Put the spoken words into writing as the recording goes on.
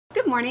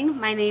Good morning.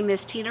 My name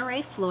is Tina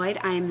Ray Floyd.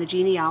 I am the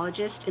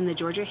genealogist in the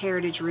Georgia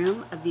Heritage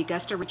Room of the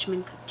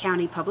Augusta-Richmond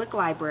County Public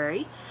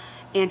Library.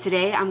 And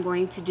today I'm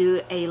going to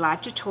do a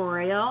live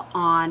tutorial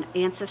on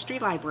Ancestry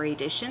Library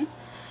Edition.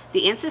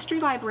 The Ancestry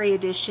Library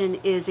Edition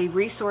is a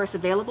resource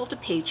available to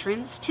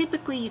patrons.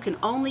 Typically you can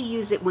only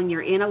use it when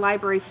you're in a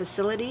library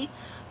facility,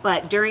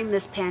 but during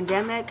this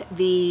pandemic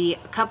the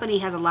company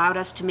has allowed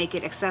us to make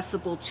it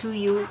accessible to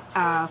you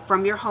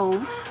from your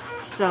home.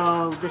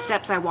 So the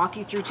steps I walk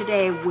you through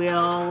today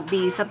will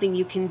be something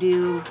you can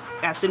do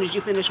as soon as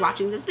you finish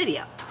watching this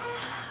video.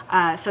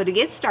 So to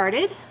get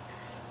started,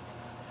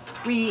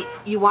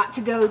 you want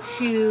to go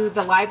to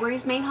the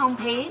library's main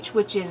homepage,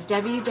 which is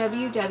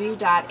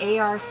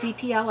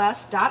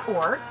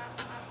www.arcpls.org,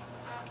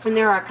 and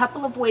there are a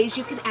couple of ways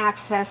you can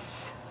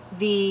access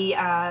the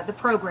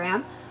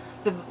program.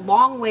 The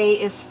long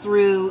way is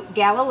through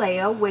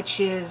Galileo, which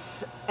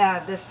is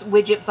this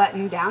widget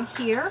button down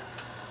here,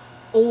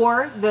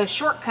 or the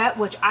shortcut,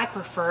 which I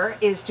prefer,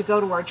 is to go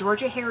to our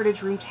Georgia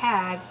Heritage Room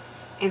tag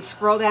and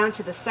scroll down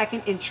to the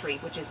second entry,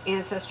 which is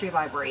Ancestry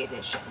Library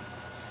Edition.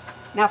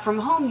 Now from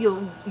home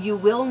you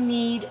will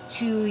need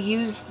to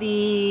use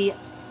the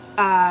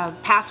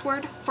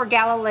password for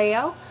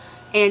Galileo,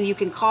 and you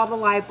can call the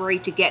library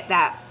to get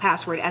that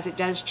password, as it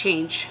does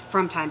change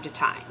from time to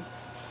time.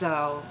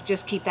 So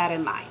just keep that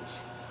in mind.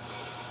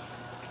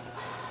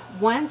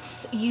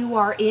 Once you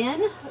are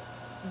in,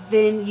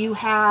 then you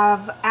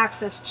have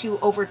access to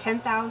over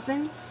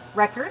 10,000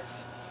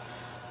 records.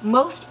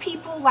 Most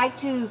people like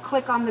to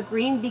click on the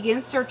green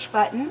Begin Search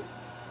button,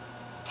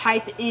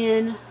 type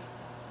in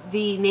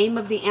the name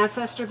of the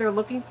ancestor they're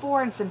looking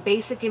for and some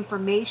basic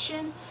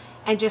information,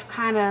 and just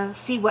kind of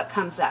see what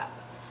comes up.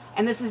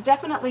 And this is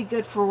definitely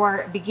good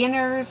for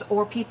beginners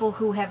or people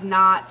who have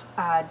not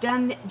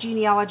done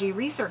genealogy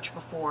research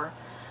before.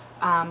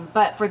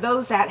 But for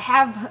those that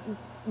have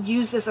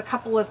used this a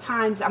couple of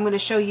times, I'm going to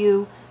show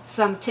you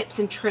some tips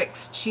and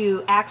tricks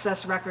to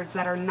access records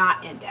that are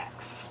not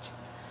indexed.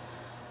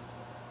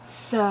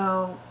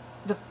 So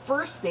the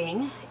first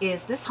thing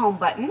is this home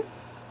button.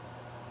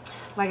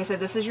 Like I said,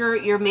 this is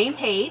your main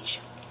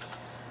page.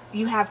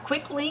 You have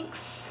quick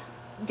links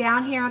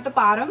down here at the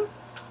bottom,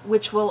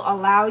 which will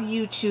allow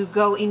you to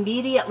go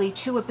immediately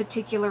to a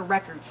particular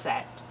record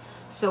set.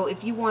 So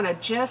if you want to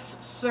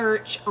just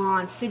search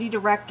on city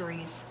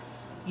directories,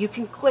 you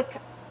can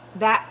click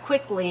that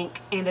quick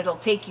link and it'll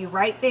take you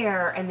right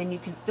there, and then you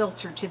can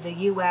filter to the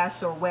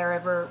US or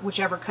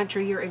whichever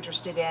country you're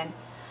interested in,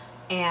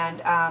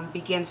 and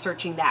begin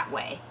searching that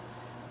way.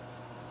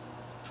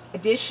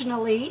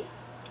 Additionally,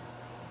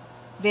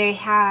 they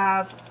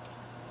have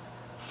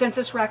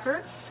census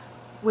records,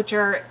 which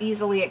are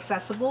easily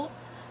accessible.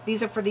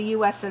 These are for the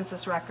U.S.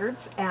 Census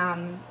records,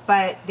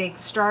 but they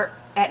start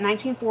at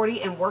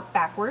 1940 and work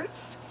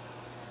backwards.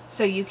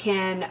 So you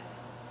can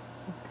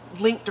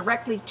link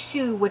directly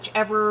to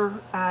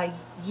whichever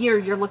year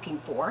you're looking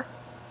for.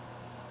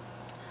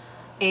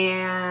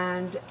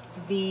 And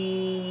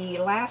the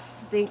last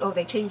thing, oh,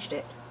 they changed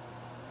it.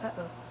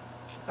 Uh-oh.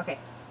 Okay.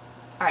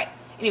 All right.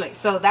 Anyway,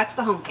 so that's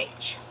the home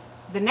page.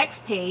 The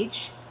next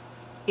page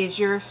is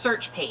your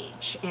search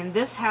page, and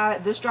this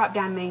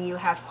drop-down menu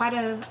has quite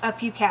a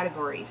few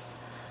categories.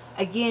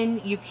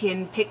 Again, you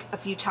can pick a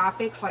few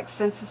topics like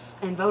census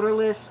and voter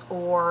lists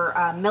or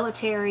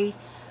military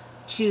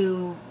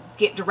to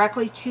get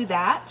directly to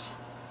that,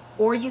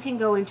 or you can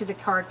go into the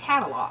card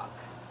catalog.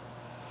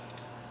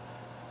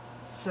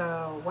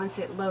 So once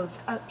it loads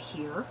up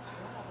here,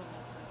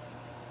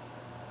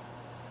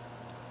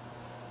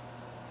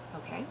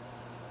 okay,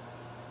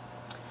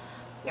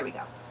 there we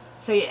go.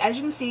 So as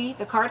you can see,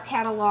 the card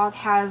catalog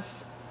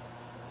has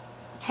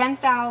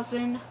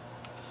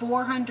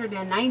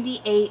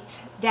 10,498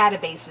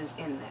 databases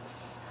in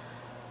this.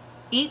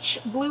 Each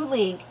blue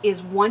link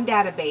is one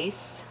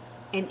database,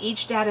 and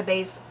each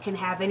database can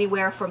have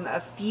anywhere from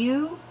a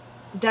few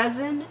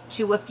dozen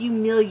to a few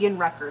million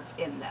records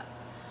in them.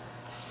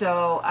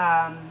 So,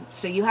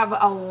 so you have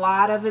a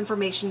lot of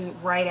information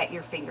right at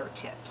your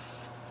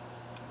fingertips.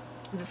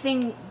 The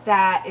thing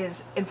that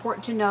is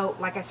important to note,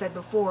 like I said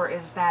before,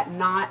 is that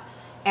not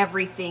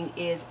everything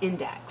is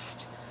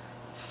indexed.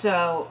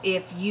 So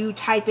if you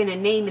type in a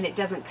name and it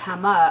doesn't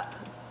come up,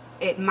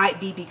 it might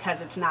be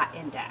because it's not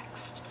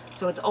indexed.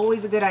 So it's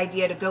always a good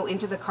idea to go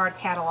into the card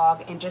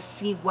catalog and just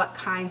see what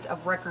kinds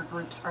of record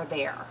groups are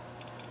there.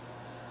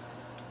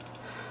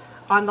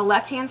 On the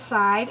left-hand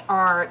side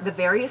are the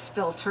various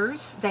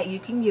filters that you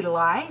can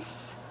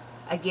utilize.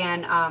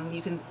 Again,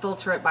 you can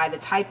filter it by the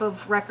type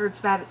of records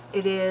that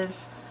it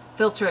is,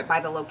 filter it by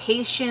the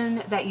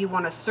location that you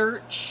want to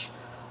search,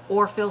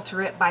 or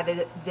filter it by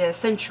the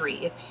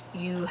century if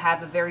you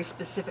have a very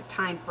specific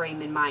time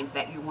frame in mind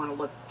that you want to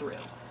look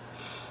through.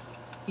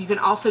 You can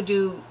also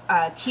do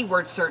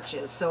keyword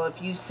searches. So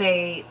if you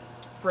say,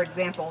 for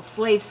example,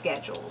 slave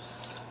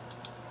schedules,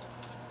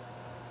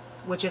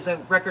 which is a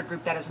record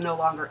group that is no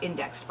longer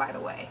indexed, by the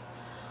way,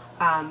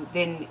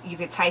 then you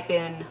could type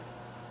in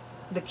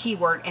the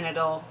keyword and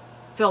it'll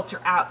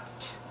filter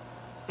out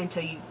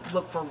until you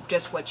look for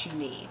just what you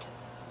need.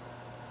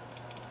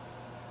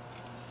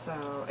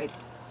 So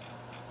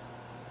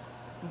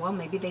well,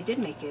 maybe they did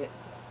make it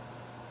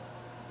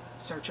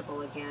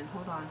searchable again.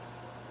 Hold on.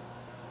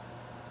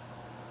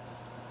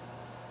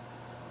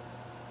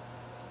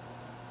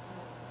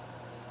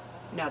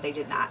 No, they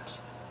did not.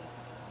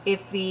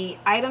 If the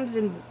items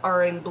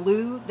are in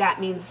blue,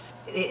 that means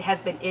it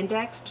has been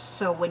indexed.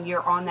 So when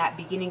you're on that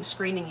beginning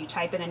screen and you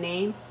type in a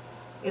name,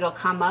 it'll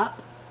come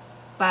up.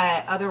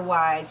 But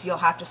otherwise, you'll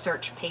have to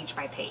search page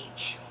by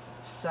page.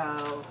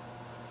 So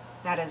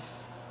that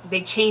is,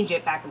 they change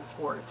it back and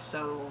forth.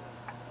 So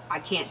I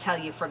can't tell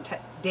you from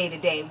day to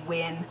day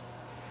when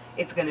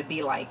it's going to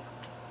be like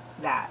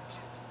that.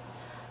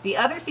 The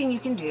other thing you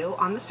can do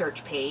on the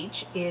search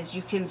page is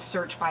you can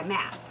search by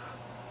map.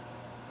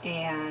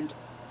 And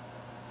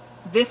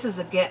this is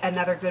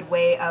another good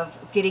way of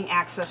getting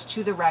access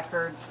to the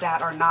records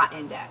that are not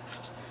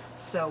indexed.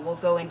 So we'll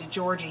go into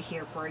Georgia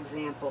here, for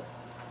example.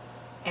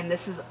 And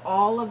this is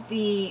all of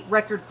the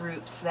record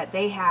groups that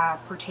they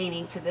have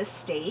pertaining to this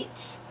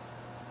state,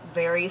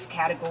 various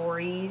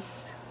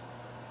categories.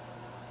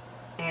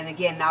 And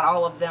again, not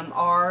all of them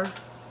are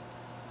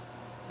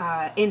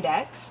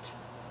indexed.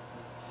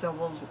 So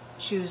we'll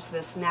choose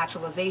this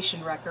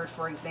naturalization record,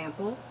 for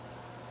example,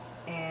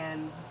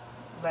 and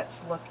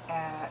let's look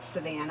at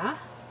Savannah.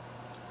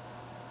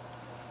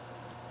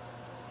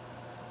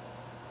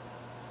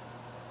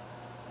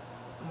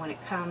 And when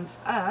it comes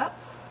up,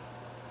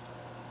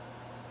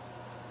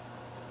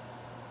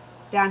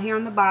 down here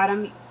on the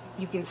bottom,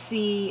 you can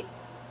see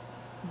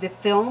the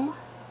film,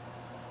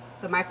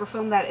 the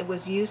microfilm that it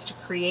was used to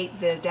create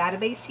the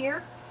database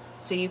here.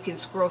 So you can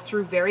scroll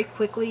through very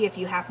quickly if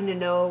you happen to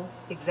know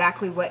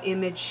exactly what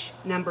image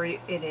number it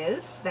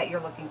is that you're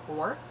looking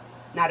for.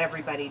 Not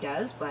everybody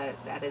does, but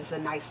that is a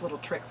nice little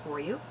trick for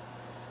you.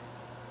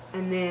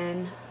 And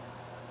then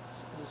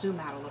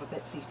zoom out a little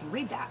bit so you can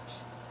read that.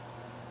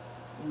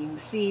 And you can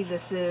see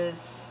this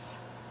is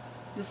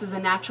a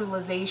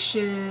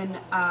naturalization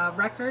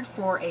record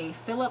for a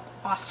Philip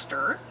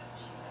Oster.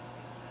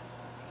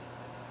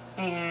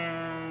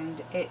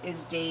 And it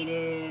is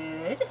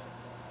dated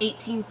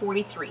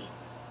 1843.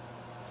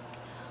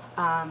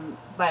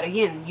 But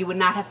again, you would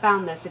not have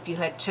found this if you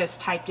had just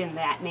typed in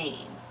that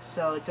name.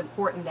 So it's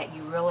important that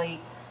you really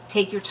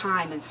take your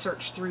time and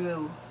search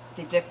through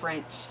the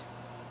different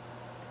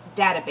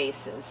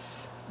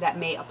databases that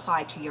may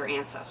apply to your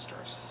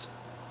ancestors.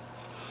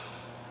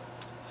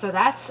 So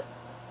that's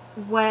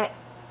what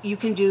you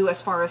can do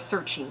as far as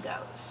searching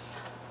goes.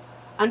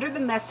 Under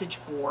the message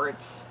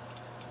boards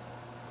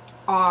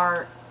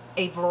are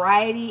a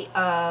variety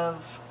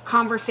of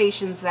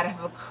conversations that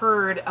have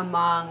occurred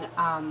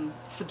among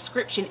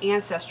subscription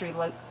ancestry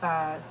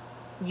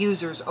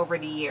users over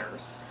the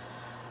years.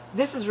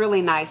 This is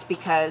really nice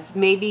because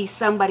maybe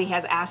somebody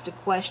has asked a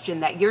question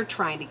that you're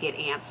trying to get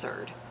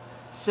answered.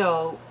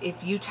 So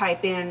if you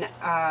type in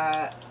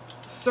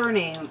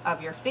surname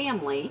of your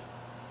family,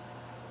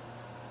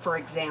 for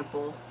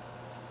example,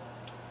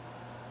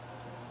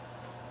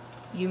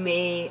 you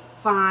may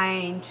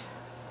find,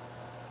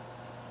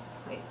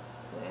 wait,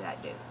 what did I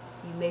do?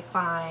 You may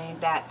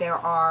find that there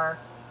are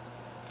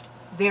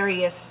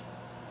various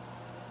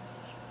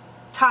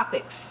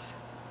topics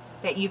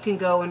that you can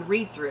go and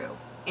read through,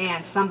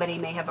 and somebody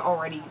may have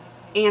already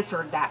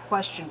answered that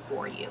question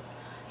for you.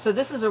 So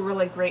this is a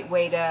really great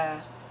way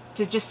to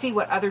just see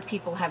what other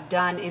people have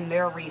done in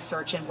their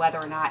research and whether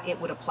or not it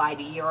would apply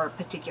to your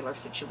particular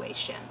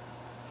situation.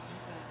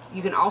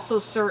 You can also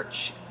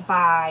search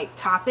by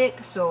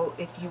topic, so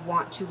if you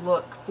want to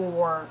look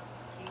for,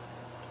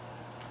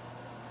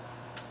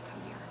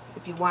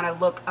 if you want to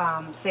look,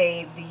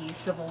 say, the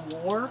Civil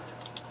War,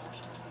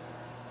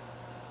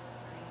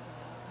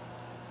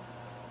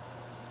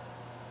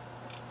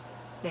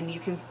 then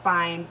you can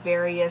find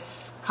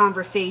various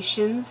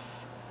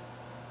conversations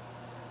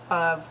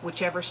of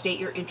whichever state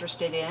you're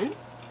interested in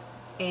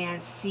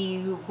and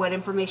see what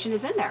information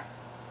is in there.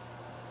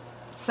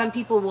 Some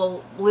people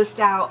will list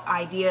out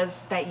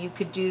ideas that you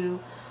could do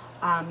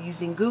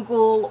using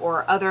Google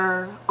or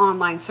other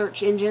online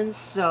search engines,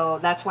 so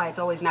that's why it's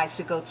always nice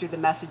to go through the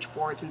message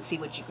boards and see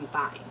what you can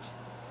find.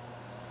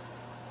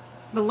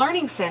 The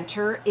Learning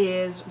Center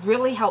is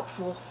really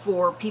helpful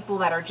for people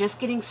that are just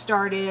getting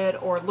started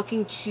or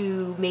looking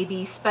to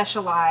maybe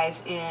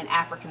specialize in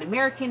African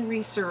American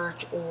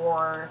research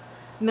or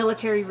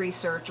military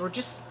research, or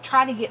just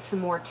try to get some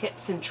more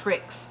tips and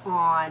tricks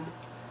on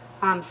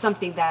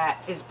something that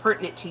is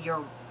pertinent to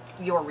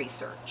your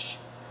research.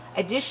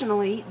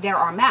 Additionally, there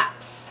are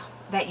maps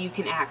that you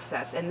can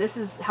access, and this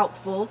is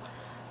helpful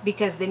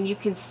because then you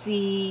can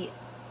see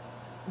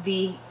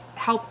the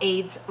help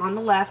aids on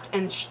the left,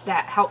 and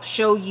that help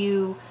show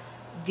you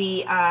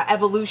the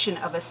evolution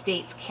of a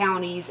state's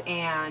counties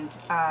and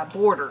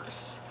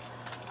borders.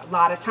 A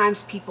lot of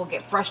times people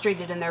get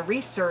frustrated in their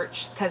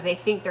research because they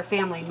think their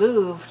family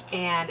moved,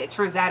 and it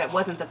turns out it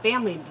wasn't the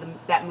family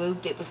that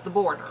moved, it was the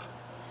border.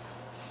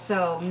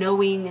 So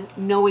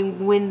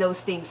knowing when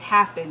those things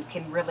happened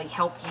can really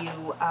help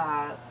you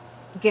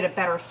get a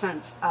better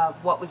sense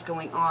of what was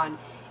going on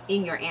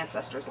in your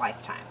ancestors'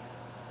 lifetime.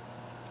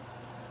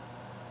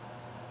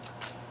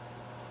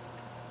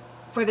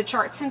 For the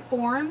charts and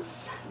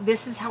forms,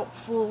 this is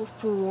helpful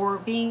for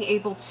being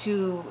able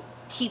to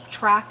keep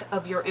track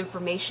of your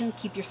information,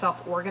 keep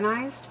yourself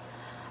organized.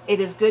 It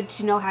is good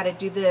to know how to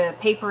do the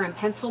paper and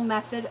pencil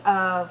method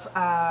of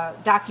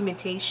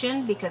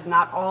documentation, because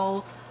not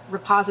all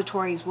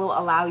repositories will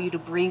allow you to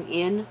bring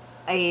in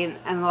an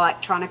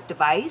electronic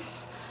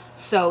device.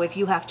 So if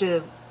you have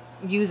to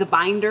use a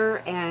binder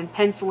and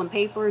pencil and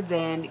paper,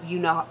 then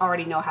you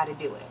already know how to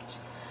do it.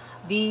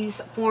 These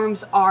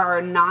forms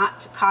are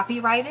not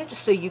copyrighted,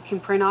 so you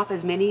can print off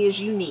as many as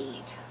you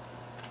need.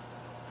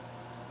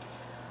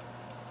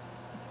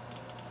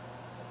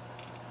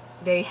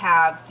 They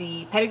have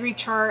the pedigree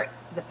chart,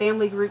 the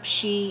family group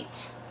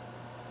sheet,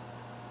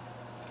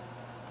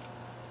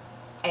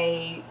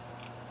 a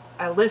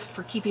list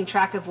for keeping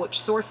track of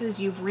which sources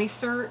you've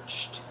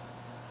researched.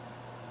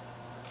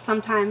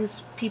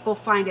 Sometimes people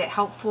find it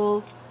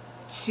helpful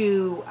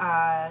to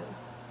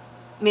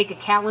make a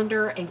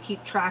calendar and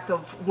keep track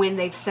of when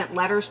they've sent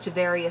letters to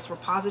various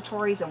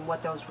repositories and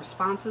what those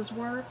responses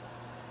were.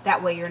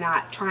 That way you're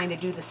not trying to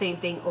do the same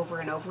thing over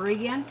and over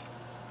again.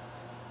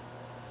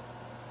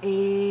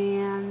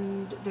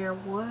 And there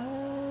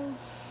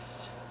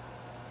was,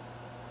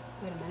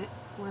 wait a minute,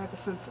 where are the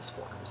census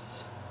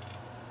forms?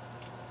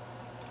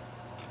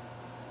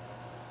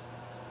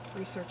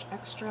 Research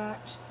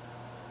extract.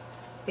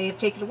 They have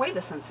taken away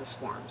the census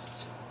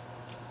forms.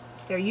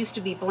 There used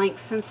to be blank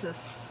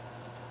census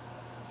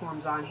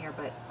forms on here,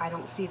 but I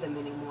don't see them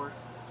anymore.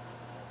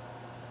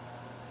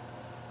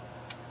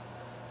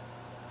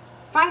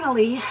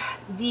 Finally,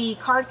 the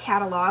card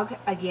catalog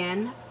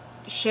again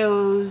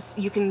shows,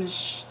 you can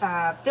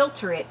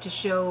filter it to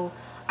show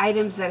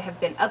items that have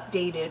been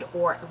updated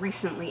or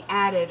recently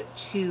added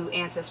to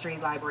Ancestry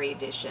Library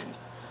Edition.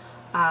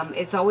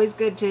 It's always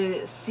good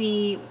to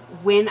see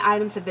when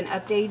items have been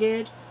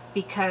updated,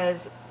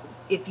 because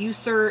if you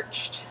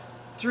searched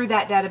through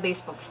that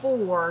database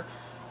before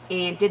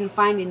and didn't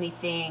find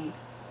anything,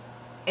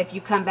 if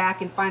you come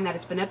back and find that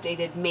it's been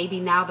updated, maybe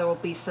now there will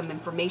be some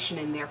information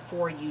in there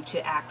for you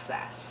to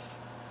access.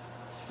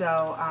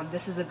 So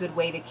this is a good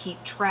way to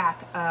keep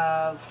track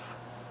of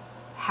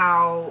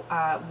how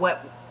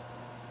what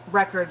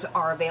records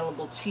are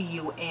available to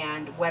you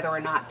and whether or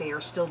not they are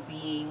still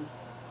being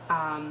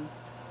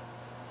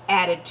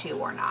added to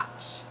or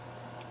not.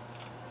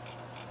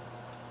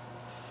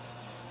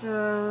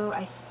 So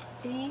I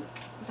think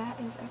that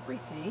is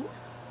everything.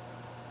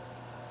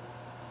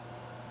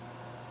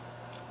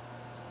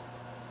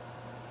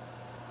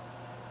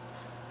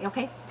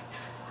 Okay,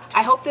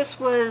 I hope this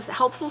was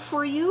helpful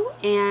for you,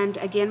 and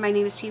again, my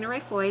name is Tina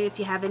Ray Floyd. If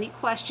you have any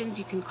questions,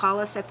 you can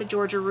call us at the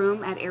Georgia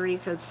room at area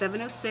code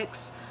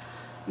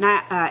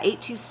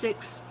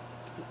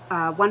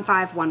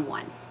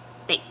 706-826-1511.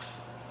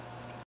 Thanks.